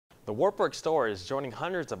The Wartburg Store is joining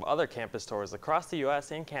hundreds of other campus stores across the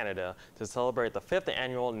U.S. and Canada to celebrate the 5th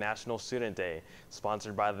annual National Student Day,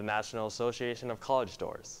 sponsored by the National Association of College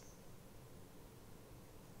Stores.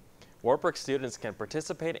 Wartburg students can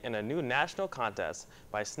participate in a new national contest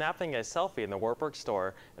by snapping a selfie in the Wartburg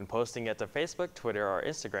Store and posting it to Facebook, Twitter, or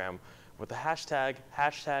Instagram with the hashtag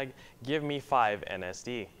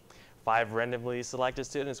 #GiveMe5NSD. 5 randomly selected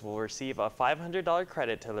students will receive a $500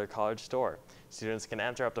 credit to their college store. Students can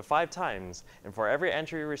enter up to 5 times, and for every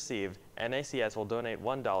entry received, NACS will donate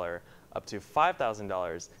 $1 up to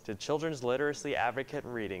 $5,000 to Children's Literacy Advocate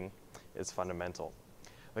Reading is Fundamental.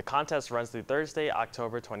 The contest runs through Thursday,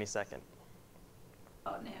 October 22nd.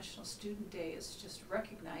 National Student Day is just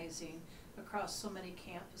recognizing across so many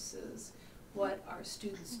campuses what our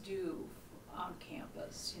students do on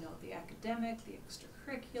campus. You know, the academic, the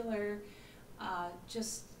extracurricular,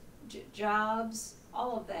 just jobs,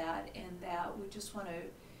 all of that, and that we just want to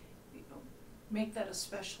make that a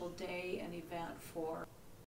special day and event for